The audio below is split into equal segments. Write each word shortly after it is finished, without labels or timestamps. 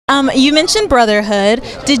You mentioned brotherhood.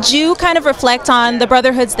 Did you kind of reflect on the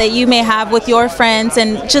brotherhoods that you may have with your friends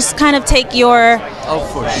and just kind of take your... Oh,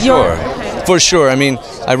 for sure. For sure. I mean,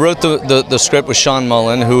 I wrote the script with Sean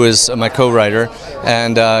Mullen, who is my co-writer,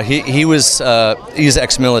 and he's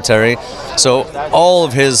ex-military, so all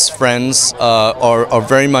of his friends are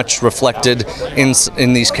very much reflected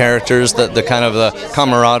in these characters, the kind of the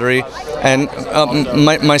camaraderie, and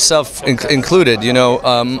myself included. You know,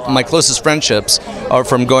 my closest friendships are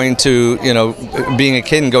from going to, you know, being a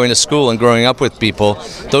kid and going to school and growing up with people.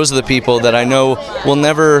 Those are the people that I know they'll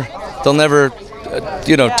never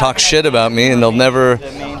you know, talk shit about me, and they'll never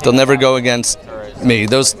go against me.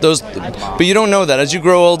 But you don't know that as you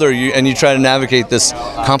grow older, and you try to navigate this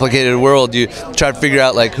complicated world. You try to figure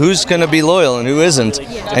out like who's going to be loyal and who isn't,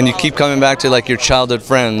 and you keep coming back to like your childhood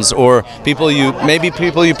friends or people you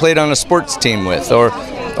played on a sports team with,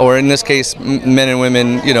 or in this case, men and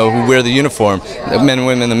women, you know, who wear the uniform, men and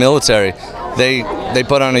women in the military. They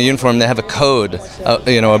put on a uniform. They have a code,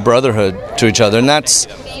 you know, a brotherhood to each other, and that's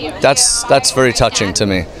very touching to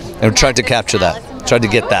me. And I tried to capture that, tried to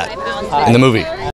get that in the movie.